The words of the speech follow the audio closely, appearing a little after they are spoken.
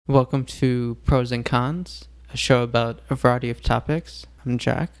Welcome to Pros and Cons, a show about a variety of topics. I'm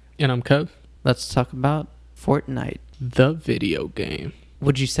Jack. And I'm Kev. Let's talk about Fortnite. The video game.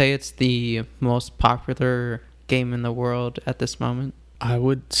 Would you say it's the most popular game in the world at this moment? I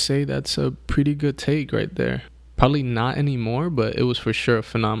would say that's a pretty good take right there. Probably not anymore, but it was for sure a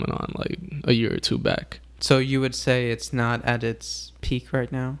phenomenon like a year or two back. So you would say it's not at its peak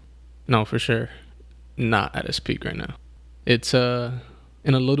right now? No, for sure. Not at its peak right now. It's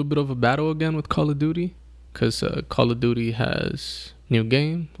in a little bit of a battle again with Call of Duty, because Call of Duty has new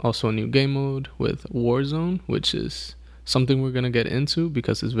game, also a new game mode with Warzone, which is something we're going to get into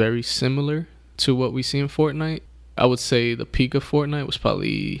because it's very similar to what we see in Fortnite. I would say the peak of Fortnite was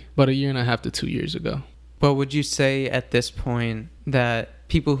probably about a year and a half to 2 years ago. But would you say at this point that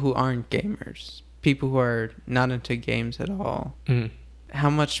people who aren't gamers, people who are not into games at all,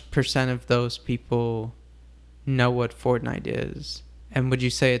 how much percent of those people know what Fortnite is? And would you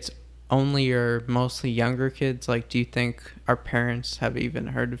say it's only or mostly younger kids? Like, do you think our parents have even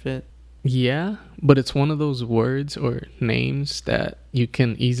heard of it? Yeah, but it's one of those words or names that you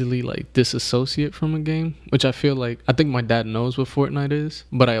can easily like disassociate from a game, which I think my dad knows what Fortnite is,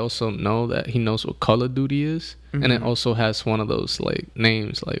 but I also know that he knows what Call of Duty is. Mm-hmm. And it also has one of those like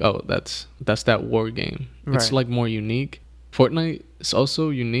names like, oh, that's that war game. Right. It's like more unique. Fortnite is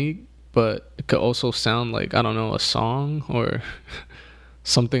also unique, but it could also sound like, I don't know, a song or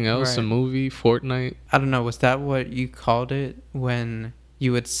something else, right. A movie, Fortnite. I don't know, was that what you called it when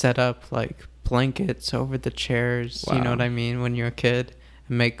you would set up like blankets over the chairs? Wow. You know what I mean? When you're a kid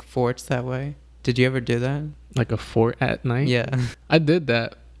and make forts that way? Did you ever do that? Like a fort at night? Yeah. I did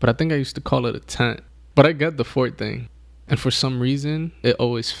that, but I think I used to call it a tent. But I get the fort thing. And for some reason, it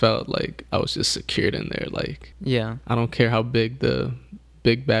always felt like I was just secured in there. Like, yeah, I don't care how big the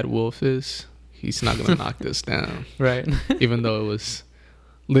big bad wolf is. He's not going to knock this down. Right. Even though it was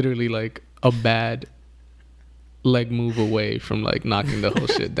literally like a bad leg move away from like knocking the whole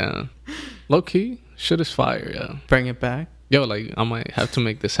shit down. Low key, shit is fire, yeah. Bring it back. Yo, like I might have to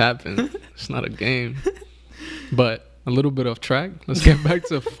make this happen. It's not a game. But a little bit off track. Let's get back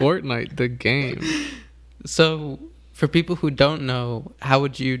to Fortnite, the game. So, for people who don't know, how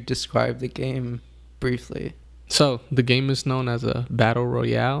would you describe the game briefly? So, the game is known as a battle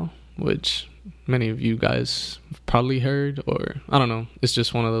royale, which many of you guys have probably heard, or I don't know, it's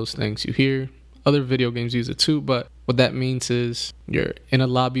just one of those things you hear. Other video games use it too, but what that means is you're in a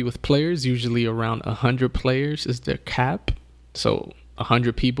lobby with players, usually around 100 players is their cap. So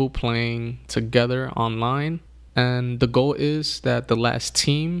 100 people playing together online, and the goal is that the last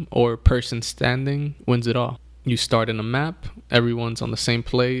team or person standing wins it all. You start in a map, everyone's on the same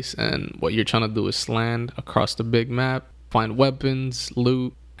place, and what you're trying to do is land across the big map, find weapons,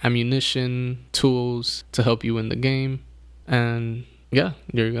 loot, ammunition, tools to help you in the game, and yeah,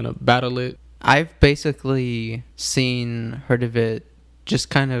 you're gonna battle it. I've basically heard of it just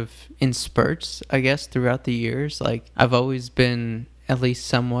kind of in spurts, I guess, throughout the years. Like, I've always been at least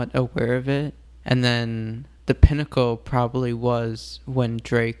somewhat aware of it, and then the pinnacle probably was when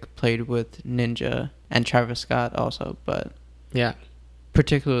Drake played with Ninja and Travis Scott also, but yeah,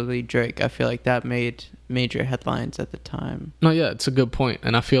 particularly Drake, I feel like that made major headlines at the time. No, yeah, it's a good point.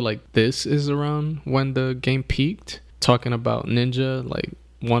 And I feel like this is around when the game peaked. Talking about Ninja, like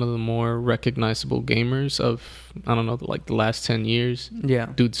one of the more recognizable gamers of, I don't know, like the last 10 years. Yeah.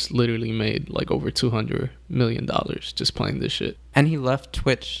 Dude's literally made like over $200 million just playing this shit. And he left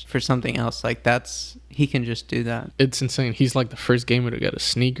Twitch for something else. Like, he can just do that. It's insane. He's like the first gamer to get a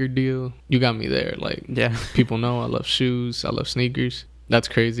sneaker deal. You got me there. Like, yeah. People know I love shoes. I love sneakers. That's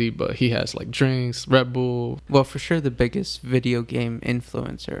crazy, but he has like drinks, Red Bull. Well, for sure the biggest video game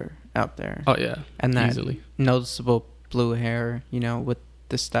influencer out there. Oh, yeah. And that easily noticeable blue hair, you know, with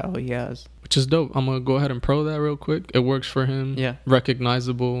the style he has. Which is dope. I'm going to go ahead and pro that real quick. It works for him. Yeah.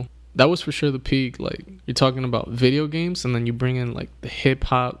 Recognizable. That was for sure the peak. Like, you're talking about video games, and then you bring in like the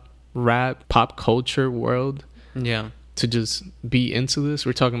hip-hop, rap, pop culture world. Yeah. To just be into this.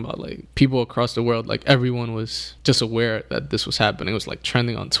 We're talking about like people across the world, like everyone was just aware that this was happening. It was like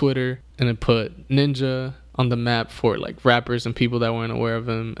trending on Twitter, and it put Ninja on the map for like rappers and people that weren't aware of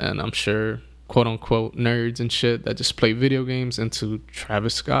him, and I'm sure quote unquote nerds and shit that just play video games, into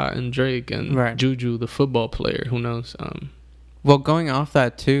Travis Scott and Drake and right. Juju the football player, who knows. Well, going off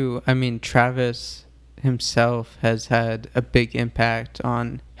that too, I mean, Travis himself has had a big impact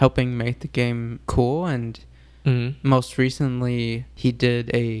on helping make the game cool, and most recently, he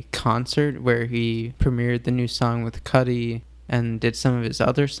did a concert where he premiered the new song with Cudi and did some of his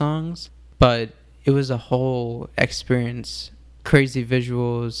other songs. But it was a whole experience. Crazy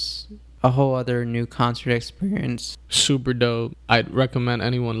visuals, a whole other new concert experience. Super dope. I'd recommend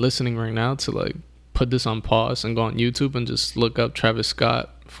anyone listening right now to like put this on pause and go on YouTube and just look up Travis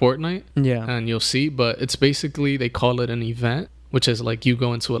Scott Fortnite. Yeah. And you'll see. But it's basically, they call it an event, which is like you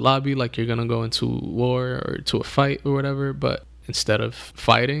go into a lobby like you're gonna go into war or to a fight or whatever, but instead of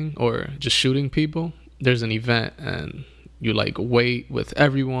fighting or just shooting people, there's an event, and you like wait with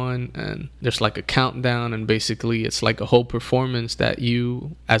everyone, and there's like a countdown, and basically it's like a whole performance that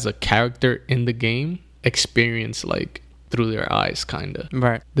you as a character in the game experience like through their eyes, kind of.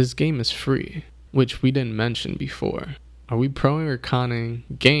 Right. This game is free, which we didn't mention before. Are we proing or conning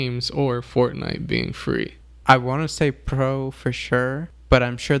games or Fortnite being free? I want to say pro for sure, but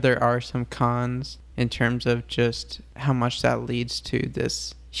I'm sure there are some cons in terms of just how much that leads to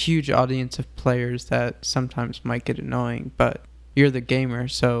this huge audience of players that sometimes might get annoying, but you're the gamer,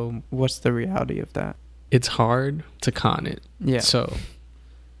 so what's the reality of that? It's hard to con it. Yeah. So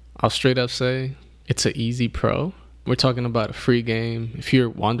I'll straight up say it's an easy pro. We're talking about a free game. If you're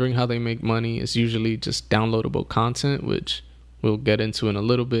wondering how they make money, it's usually just downloadable content, which we'll get into in a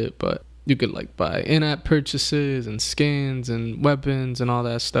little bit, but you could like buy in-app purchases and skins and weapons and all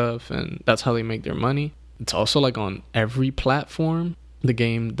that stuff, and that's how they make their money. It's also like on every platform. The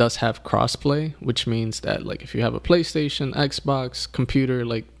game does have crossplay, which means that like if you have a PlayStation, Xbox, computer,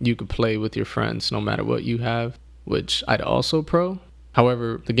 like you could play with your friends no matter what you have, which I'd also pro.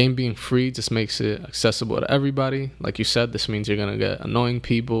 However, the game being free just makes it accessible to everybody. Like you said, this means you're going to get annoying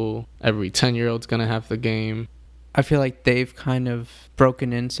people. Every 10-year-old's going to have the game. I feel like they've kind of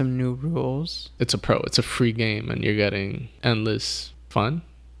broken in some new rules. It's a pro. It's a free game, and you're getting endless fun,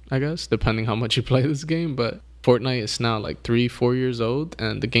 I guess, depending how much you play this game. But Fortnite is now like 3-4 years old,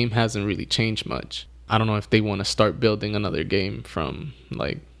 and the game hasn't really changed much. I don't know if they want to start building another game from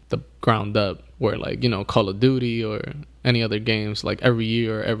like the ground up, where like, you know, Call of Duty or any other games, like every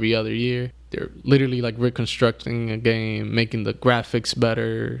year or every other year, they're literally like reconstructing a game, making the graphics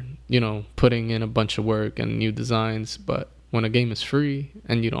better, you know, putting in a bunch of work and new designs. But when a game is free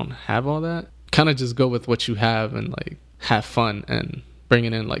and you don't have all that, kind of just go with what you have and like have fun. And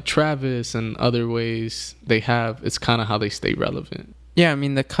bringing in like Travis and other ways they have, it's kind of how they stay relevant. Yeah, I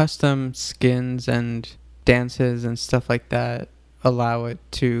mean, the custom skins and dances and stuff like that allow it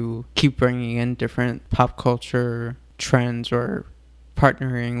to keep bringing in different pop culture trends or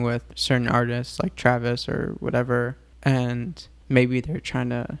partnering with certain artists like Travis or whatever. And maybe they're trying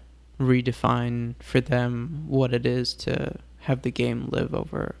to redefine for them what it is to have the game live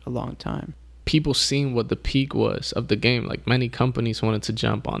over a long time. People seen what the peak was of the game. Like many companies wanted to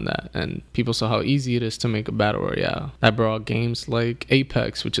jump on that, and people saw how easy it is to make a battle royale. That brought games like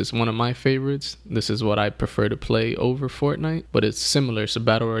Apex, which is one of my favorites. This is what I prefer to play over Fortnite, but it's similar. It's a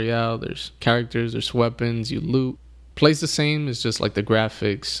battle royale. There's characters, there's weapons, you loot. Plays the same, it's just like the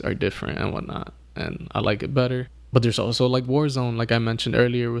graphics are different and whatnot, and I like it better. But there's also like Warzone, like I mentioned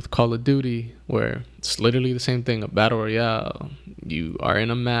earlier with Call of Duty, where it's literally the same thing, a battle royale. You are in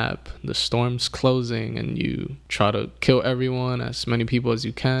a map, the storm's closing, and you try to kill everyone, as many people as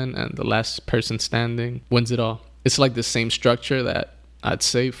you can, and the last person standing wins it all. It's like the same structure that I'd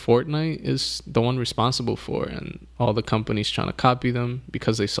say Fortnite is the one responsible for, and all the companies trying to copy them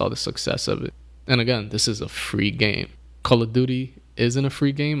because they saw the success of it. And again, this is a free game. Call of Duty isn't a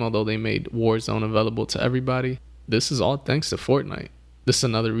free game, although they made Warzone available to everybody. This is all thanks to Fortnite. This is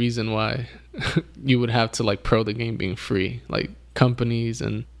another reason why you would have to like pro the game being free. Like companies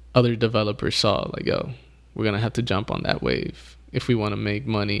and other developers saw like, yo, we're going to have to jump on that wave if we want to make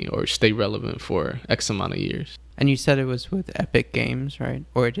money or stay relevant for X amount of years. And you said it was with Epic Games, right?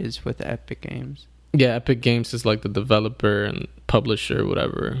 Or it is with Epic Games? Yeah, Epic Games is like the developer and publisher,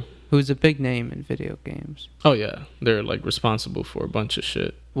 whatever. Who's a big name in video games. Oh yeah, they're like responsible for a bunch of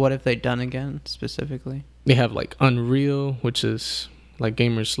shit. What have they done again, specifically? They have like Unreal, which is like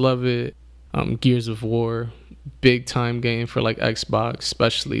gamers love it. Gears of War, big time game for like Xbox,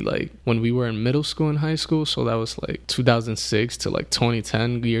 especially like when we were in middle school and high school. So that was like 2006 to like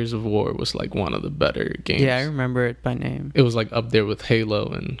 2010. Gears of War was like one of the better games. Yeah, I remember it by name. It was like up there with Halo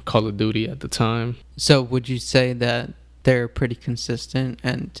and Call of Duty at the time. So would you say that they're pretty consistent,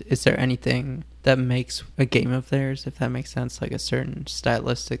 and is there anything that makes a game of theirs, if that makes sense, like a certain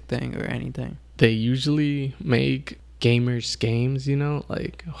stylistic thing or anything? They usually make gamers games, you know,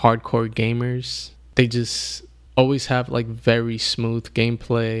 like hardcore gamers. They just always have like very smooth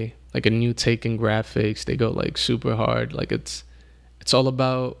gameplay, like a new take in graphics. They go like super hard. Like it's all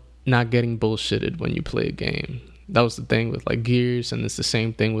about not getting bullshitted when you play a game. That was the thing with like Gears, and it's the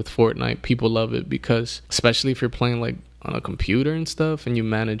same thing with Fortnite. People love it because, especially if you're playing like on a computer and stuff and you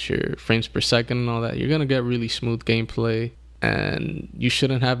manage your frames per second and all that, you're gonna get really smooth gameplay. And you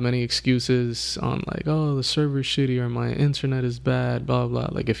shouldn't have many excuses on like, oh, the server's shitty or my internet is bad, blah, blah.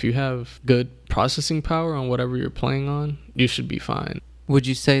 Like, if you have good processing power on whatever you're playing on, you should be fine. Would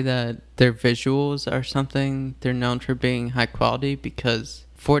you say that their visuals are something they're known for being high quality? Because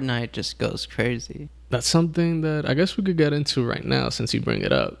Fortnite just goes crazy. That's something that I guess we could get into right now since you bring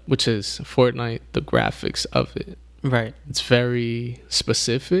it up, which is Fortnite, the graphics of it. Right. It's very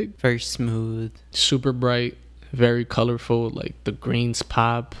specific. Very smooth. Super bright. Very colorful. Like the greens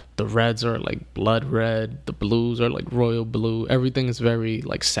pop. The reds are like blood red. The blues are like royal blue. Everything is very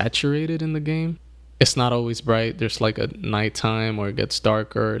like saturated in the game. It's not always bright. There's like a nighttime or it gets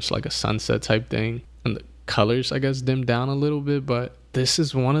darker. It's like a sunset type thing. And the colors, I guess, dim down a little bit. But this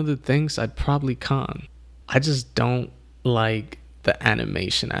is one of the things I'd probably con. I just don't like the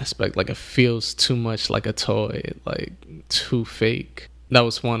animation aspect. Like, it feels too much like a toy, like too fake. That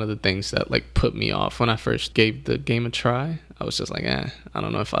was one of the things that like put me off when I first gave the game a try. I was just like, I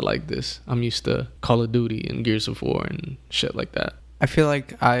don't know if I like this. I'm used to Call of Duty and Gears of War and shit like that. I feel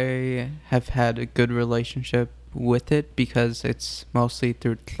like I have had a good relationship with it because it's mostly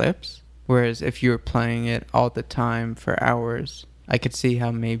through clips. Whereas if you were playing it all the time for hours, I could see how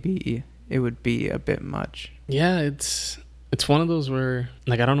maybe it would be a bit much. Yeah, it's one of those where,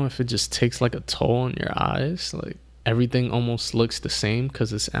 like, I don't know if it just takes like a toll on your eyes. Like, everything almost looks the same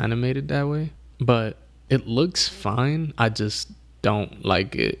because it's animated that way. But it looks fine. I just don't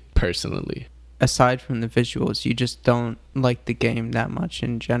like it personally. Aside from the visuals, you just don't like the game that much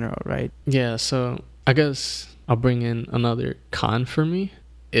in general, right? Yeah, so I guess I'll bring in another con for me.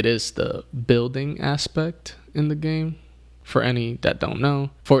 It is the building aspect in the game. For any that don't know,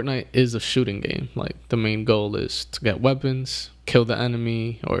 Fortnite is a shooting game. Like, the main goal is to get weapons, kill the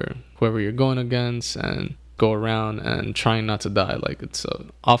enemy or whoever you're going against, and go around and trying not to die. Like, it's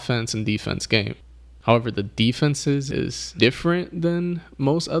an offense and defense game. However, the defenses is different than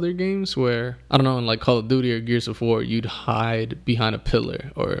most other games where, I don't know, in like Call of Duty or Gears of War, you'd hide behind a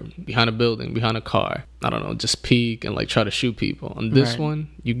pillar or behind a building, behind a car. I don't know, just peek and like try to shoot people. On this one,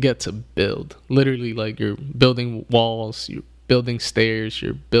 you get to build. Literally, like, you're building walls, you're building stairs,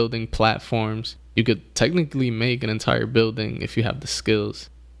 you're building platforms. You could technically make an entire building if you have the skills.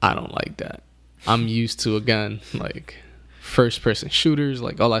 I don't like that. I'm used to, again, like, first person shooters.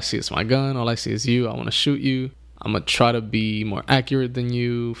 Like, all I see is my gun, all I see is you. I want to shoot you. I'm gonna try to be more accurate than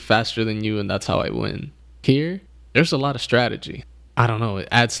you, faster than you, and that's how I win. Here, there's a lot of strategy. I don't know, it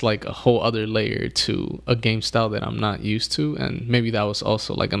adds like a whole other layer to a game style that I'm not used to, and maybe that was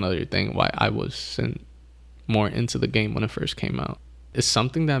also like another thing why I wasn't more into the game when it first came out. It's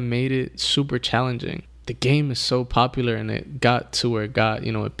something that made it super challenging. The game is so popular and it got to where it got,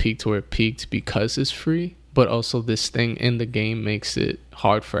 you know, it peaked to where it peaked because it's free. But also this thing in the game makes it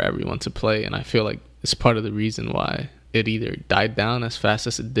hard for everyone to play. And I feel like it's part of the reason why it either died down as fast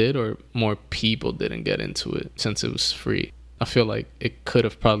as it did or more people didn't get into it since it was free. I feel like it could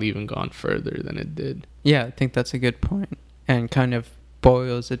have probably even gone further than it did. Yeah, I think that's a good point. And kind of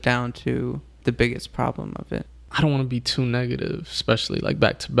boils it down to the biggest problem of it. I don't want to be too negative, especially like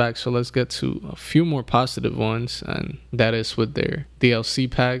back to back. So let's get to a few more positive ones. And that is with their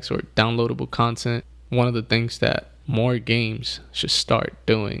DLC packs or downloadable content. One of the things that more games should start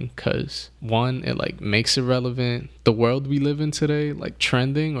doing, because one, it like makes it relevant. The world we live in today, like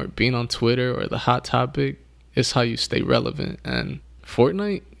trending or being on Twitter or the hot topic, is how you stay relevant. And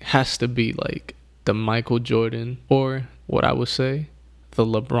Fortnite has to be like the Michael Jordan, or what I would say, the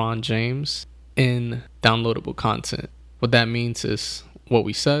LeBron James in downloadable content. What that means is what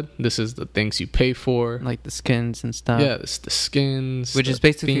we said. This is the things you pay for, like the skins and stuff. Yeah, it's the skins, which is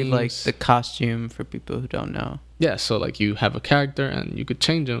basically themes. Like the costume for people who don't know. Yeah, so like you have a character and you could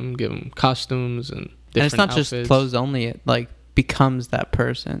change them, give them costumes and different outfits. And it's not outfits. Just clothes only. It like becomes that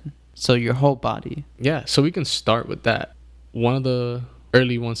person. So your whole body. Yeah, so we can start with that. One of the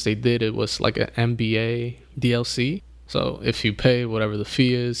early ones they did, it was like an NBA DLC. So if you pay whatever the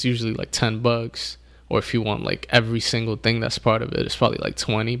fee is, usually like $10. Or if you want like every single thing that's part of it, it's probably like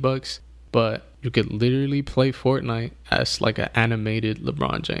 $20. But you could literally play Fortnite as like an animated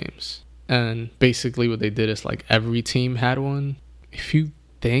LeBron James. And basically what they did is like every team had one. If you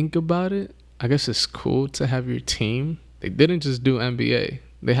think about it, I guess it's cool to have your team. They didn't just do NBA.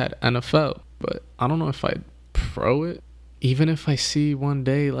 They had NFL. But I don't know if I'd pro it. Even if I see one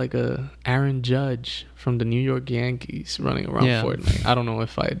day like a Aaron Judge from the New York Yankees running around Fortnite, I don't know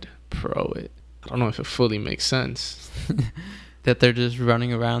if I'd pro it. I don't know if it fully makes sense. That they're just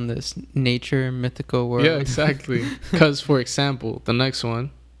running around this nature mythical world. Yeah, exactly. Because, for example, the next one,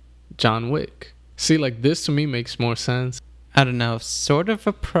 John Wick. See, like, this to me makes more sense. I don't know, sort of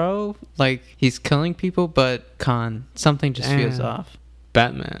a pro. Like, he's killing people, but con. Something just feels off.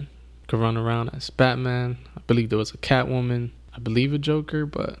 Batman could run around as Batman. I believe there was a Catwoman. I believe a Joker,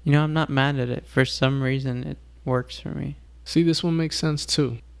 but... I'm not mad at it. For some reason, it works for me. See, this one makes sense,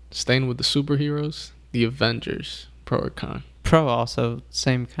 too. Staying with the superheroes, the Avengers, pro or con? Pro also,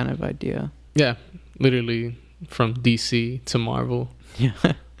 same kind of idea. Yeah, literally from DC to Marvel. Yeah.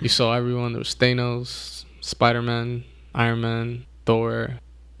 You saw everyone. There was Thanos, Spider-Man, Iron Man, Thor.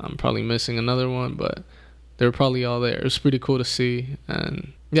 I'm probably missing another one, but they were probably all there. It was pretty cool to see,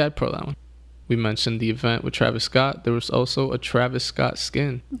 and yeah, I'd pro that one. We mentioned the event with Travis Scott. There was also a Travis Scott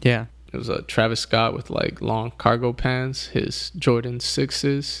skin. Yeah. It was a Travis Scott with like long cargo pants, his Jordan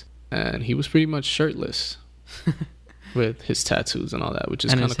 6s, and he was pretty much shirtless with his tattoos and all that, which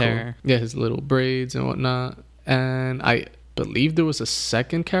is kind of cool. Hair. Yeah, his little braids and whatnot. And I believe there was a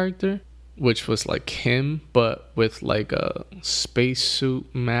second character, which was like him, but with like a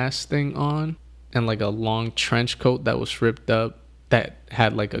spacesuit mask thing on and like a long trench coat that was ripped up that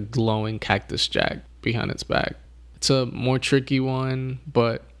had like a glowing Cactus Jack behind its back. It's a more tricky one,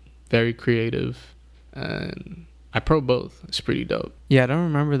 but very creative, and I pro both. It's pretty dope. Yeah, I don't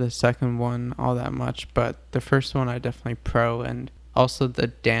remember the second one all that much, but the first one I definitely pro, and also the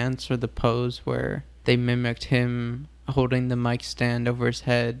dance or the pose where they mimicked him holding the mic stand over his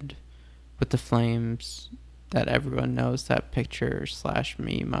head with the flames that everyone knows that picture /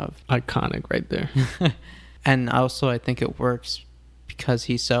 meme of. Iconic right there. And also I think it works because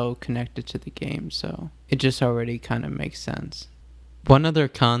he's so connected to the game, so it just already kind of makes sense. One other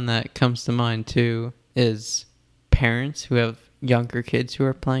con that comes to mind too is parents who have younger kids who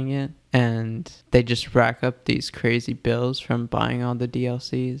are playing it, and they just rack up these crazy bills from buying all the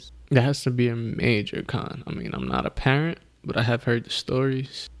DLCs. That has to be a major con. I mean, I'm not a parent, but I have heard the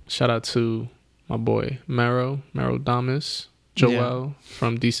stories. Shout out to my boy Mero Damas, Joel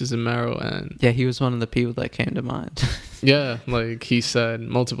from Desus and Mero, and yeah, he was one of the people that came to mind. Yeah, like he said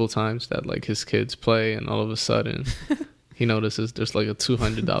multiple times that like his kids play, and all of a sudden he notices there's like a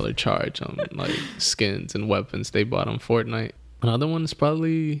 $200 charge on like skins and weapons they bought on Fortnite. Another one is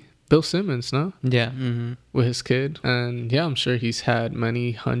probably Bill Simmons, no? Yeah. Mm-hmm. With his kid. And yeah, I'm sure he's had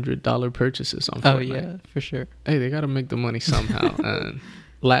many $100 purchases on Fortnite. Oh yeah, for sure. Hey, they gotta make the money somehow. And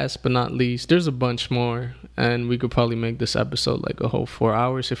last but not least, there's a bunch more, and we could probably make this episode like a whole 4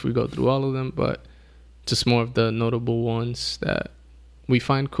 hours if we go through all of them, but just more of the notable ones that we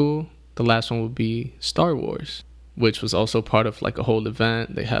find cool. The last one would be Star Wars, which was also part of like a whole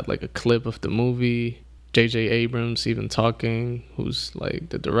event. They had like a clip of the movie, J.J. Abrams even talking, who's like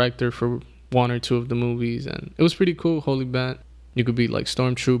the director for one or two of the movies, and it was pretty cool, whole event. You could be like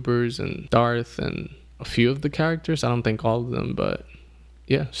stormtroopers and Darth and a few of the characters. I don't think all of them, but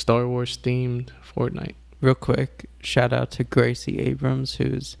yeah, Star Wars themed Fortnite. Real quick, shout out to Gracie Abrams,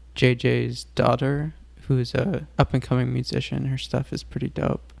 who's JJ's daughter, who's a up-and-coming musician. Her stuff is pretty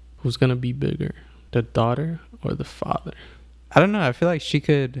dope. Who's gonna be bigger, the daughter or the father? I don't know. I feel like she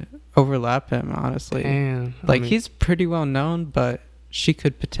could overlap him, honestly. Damn, like, he's pretty well known, but she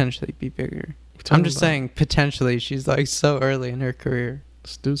could potentially be bigger. I'm just saying, potentially. She's like so early in her career.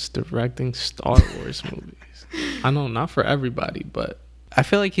 This dude's directing Star Wars movies. I know, not for everybody, but I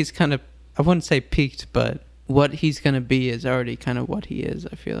feel like he's kind of, I wouldn't say peaked, but what he's going to be is already kind of what he is,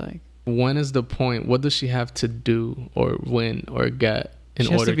 I feel like. When is the point? What does she have to do or win or get in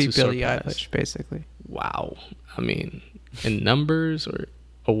order to be Billie surpass? Eilish, basically. Wow. I mean, in numbers or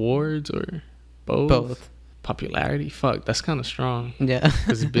awards or both? Both. Popularity? Fuck, that's kind of strong. Yeah.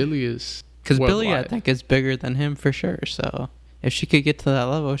 Because Billie is Because Billie, I worldwide. think, is bigger than him for sure. So if she could get to that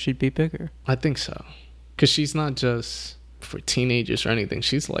level, she'd be bigger. I think so. Because she's not just for teenagers or anything.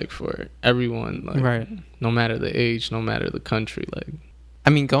 She's like for everyone. Like, Right. No matter the age, no matter the country. Like, I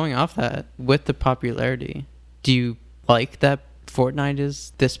mean, going off that, with the popularity, do you like that Fortnite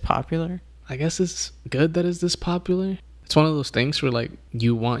is this popular? I guess it's good that it's this popular. It's one of those things where like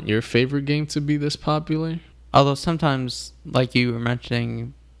you want your favorite game to be this popular. Although sometimes, like you were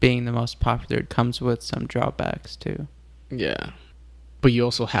mentioning, being the most popular comes with some drawbacks too. Yeah. But you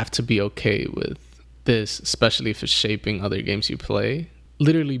also have to be okay with this, especially if it's shaping other games you play.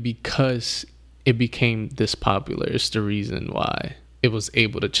 Literally because it became this popular is the reason why it was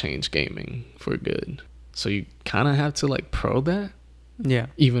able to change gaming for good. So you kind of have to like pro that. Yeah.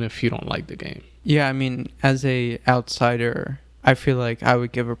 Even if you don't like the game. Yeah, I mean, as a outsider, I feel like I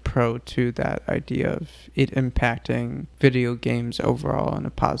would give a pro to that idea of it impacting video games overall in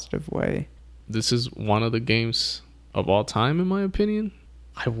a positive way. This is one of the games of all time, in my opinion.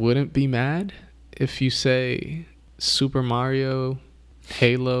 I wouldn't be mad if you say Super Mario,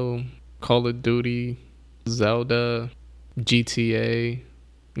 Halo, Call of Duty, Zelda, GTA,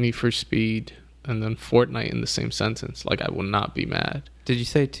 Need for Speed, and then Fortnite in the same sentence, like, I will not be mad. Did you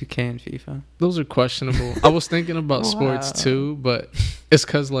say 2K and FIFA? Those are questionable. I was thinking about sports too, but it's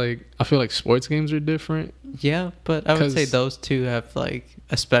because, like, I feel like sports games are different. Yeah, but I would say those two have, like,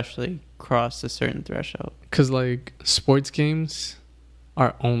 especially crossed a certain threshold. Because, like, sports games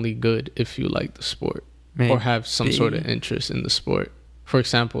are only good if you like the sport. Maybe. Or have some sort of interest in the sport. For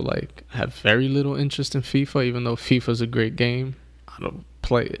example, like, I have very little interest in FIFA, even though FIFA's a great game. I don't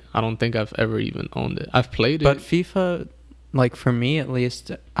play it. I don't think I've ever even owned it. I've played it. But FIFA, like, for me at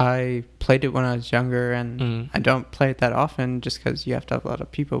least, I played it when I was younger, and I don't play it that often just because you have to have a lot of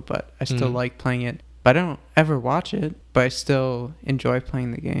people, but I still like playing it. But I don't ever watch it, but I still enjoy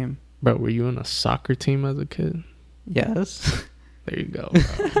playing the game. Bro, were you in a soccer team as a kid? Yes. There you go,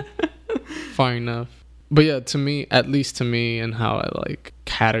 bro. Far enough. But yeah, to me, at least to me, and how I, like,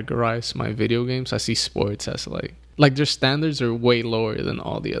 categorize my video games, I see sports as, like their standards are way lower than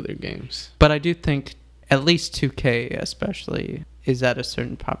all the other games. But I do think at least 2K especially is at a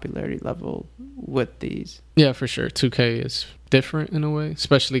certain popularity level with these. Yeah, for sure. 2K is different in a way,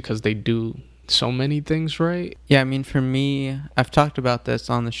 especially because they do so many things right. Yeah, I mean, for me, I've talked about this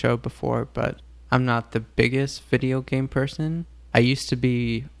on the show before, but I'm not the biggest video game person. I used to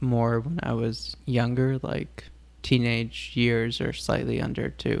be more when I was younger, like teenage years or slightly under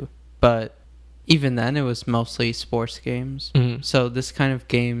too. But even then, it was mostly sports games. So this kind of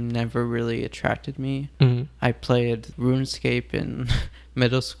game never really attracted me. I played RuneScape in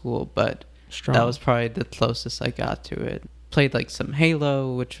middle school, but that was probably the closest I got to it. Played like some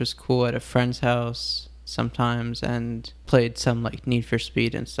Halo, which was cool at a friend's house sometimes, and played some like Need for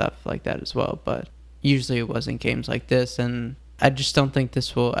Speed and stuff like that as well. But usually it wasn't games like this, and I just don't think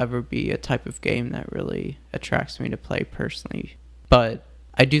this will ever be a type of game that really attracts me to play personally. But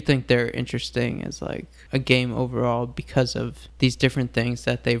I do think they're interesting as like a game overall because of these different things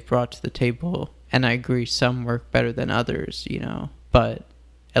that they've brought to the table. And I agree some work better than others, you know, but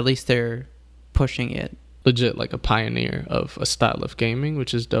at least they're pushing it. Legit like a pioneer of a style of gaming,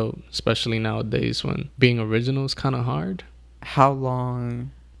 which is dope, especially nowadays when being original is kind of hard. How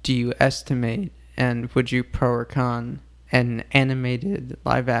long do you estimate, and would you pro or con an animated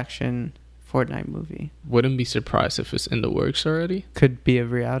live action Fortnite movie? Wouldn't be surprised if it's in the works already. Could be a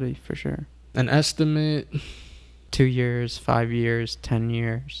reality for sure. An estimate, 2 years, 5 years, 10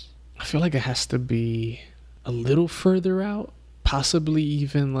 years. I feel like it has to be a little further out, possibly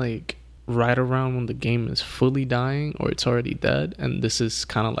even like right around when the game is fully dying or it's already dead, and this is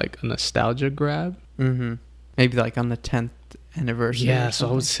kind of like a nostalgia grab. Maybe like on the 10th anniversary. Yeah, so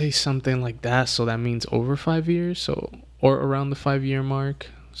I would say something like that. So that means over 5 years, or around the 5-year mark,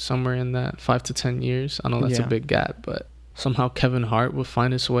 somewhere in that 5 to 10 years. I know that's a big gap, but somehow Kevin Hart will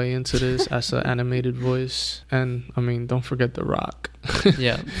find his way into this as an animated voice. And I mean, don't forget The Rock.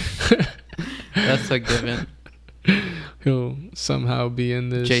 Yeah, that's a given. He'll somehow be in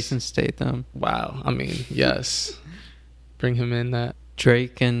this. Jason Statham. Wow, I mean, yes, bring him in. That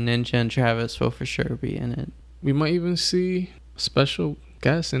Drake and Ninja and Travis will for sure be in it. We might even see a special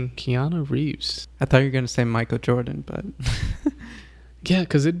guest in Keanu Reeves. I thought you were going to say Michael Jordan, but yeah,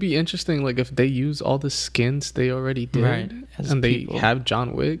 because it'd be interesting, like, if they use all the skins they already did, right, and they have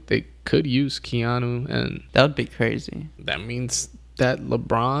John Wick, they could use Keanu, and that would be crazy. That means that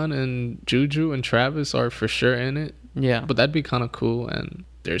LeBron and Juju and Travis are for sure in it. Yeah, but that'd be kind of cool. And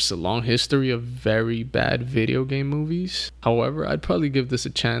there's a long history of very bad video game movies. However, I'd probably give this a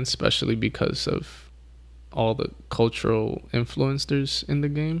chance, especially because of all the cultural influencers in the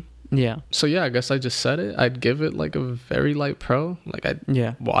game. Yeah. So yeah, I guess I just said it. I'd give it like a very light pro. Like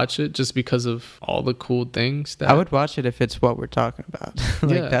I'd watch it just because of all the cool things that I would watch it if it's what we're talking about.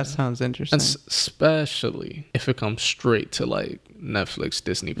 That sounds interesting. And especially if it comes straight to like Netflix,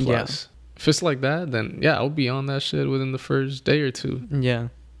 Disney Plus. Yeah. If it's like that, then yeah, I'll be on that shit within the first day or two. Yeah.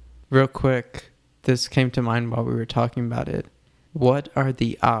 Real quick, this came to mind while we were talking about it. What are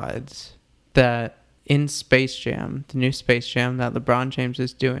the odds that in Space Jam, the new Space Jam that LeBron James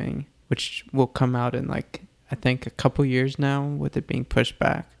is doing, which will come out in like, I think a couple years now with it being pushed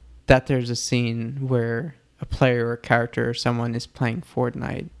back, that there's a scene where a player or character or someone is playing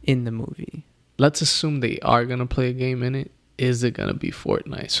Fortnite in the movie? Let's assume they are going to play a game in it. Is it going to be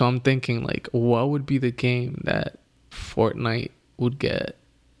Fortnite? So I'm thinking like, what would be the game that Fortnite would get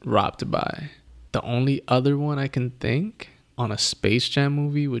robbed by? The only other one I can think on a Space Jam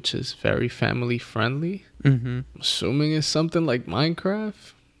movie, which is very family friendly, assuming it's something like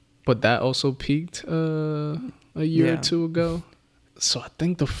Minecraft, but that also peaked a year or two ago. So I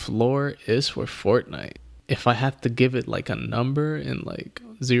think the floor is for Fortnite. If I have to give it like a number in like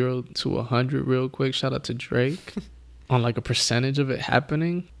 0 to 100 real quick, shout out to Drake. on like a percentage of it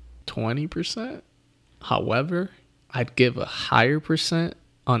happening, 20%. However, I'd give a higher percent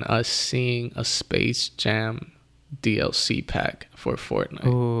on us seeing a Space Jam DLC pack for Fortnite.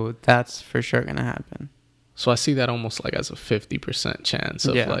 Ooh, that's for sure gonna happen. So I see that almost like as a 50% chance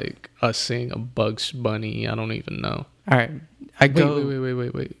of like us seeing a Bugs Bunny. I don't even know. All right.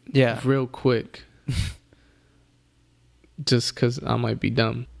 Wait. Yeah. Real quick. Just because I might be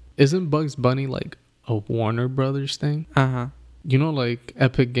dumb. Isn't Bugs Bunny like a Warner Brothers thing? Uh-huh. You know, like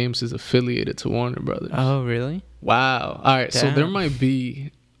Epic Games is affiliated to Warner Brothers. Oh, really? Wow. All right. Damn. So there might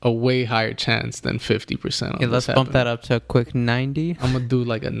be a way higher chance than 50%. Yeah, let's bump that up to a quick 90. I'm going to do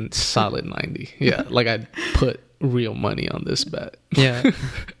like a solid 90. Yeah. Like I'd put real money on this bet. Yeah.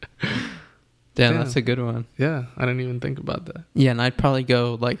 Damn, that's a good one. Yeah. I didn't even think about that. Yeah, and I'd probably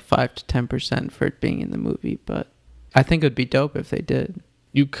go like 5 to 10% for it being in the movie, but I think it would be dope if they did.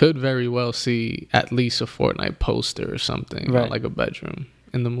 You could very well see at least a Fortnite poster or something, right, like a bedroom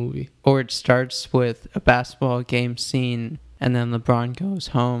in the movie. Or it starts with a basketball game scene, and then LeBron goes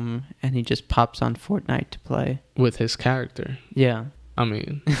home, and he just pops on Fortnite to play. With his character. Yeah. I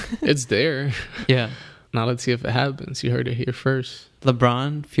mean, it's there. Yeah. Now let's see if it happens. You heard it here first.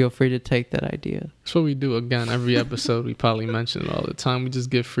 LeBron, feel free to take that idea. That's what we do. Again, every episode we probably mention it all the time. We just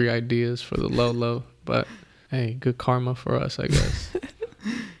give free ideas for the low. But, hey, good karma for us, I guess.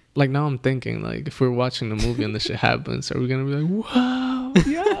 Like, now I'm thinking, like, if we're watching the movie and this shit happens, are we going to be like, wow,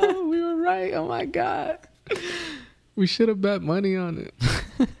 yeah, we were right. Oh, my God. We should have bet money on it.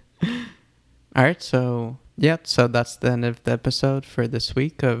 All right, so that's the end of the episode for this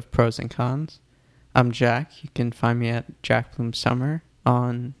week of Pros and Cons. I'm Jack. You can find me at Jack Bloom Summer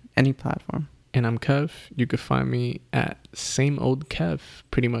on any platform. And I'm Kev. You can find me at Same Old Kev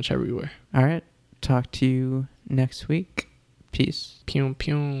pretty much everywhere. All right, talk to you next week. Peace. Pew,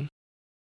 pew.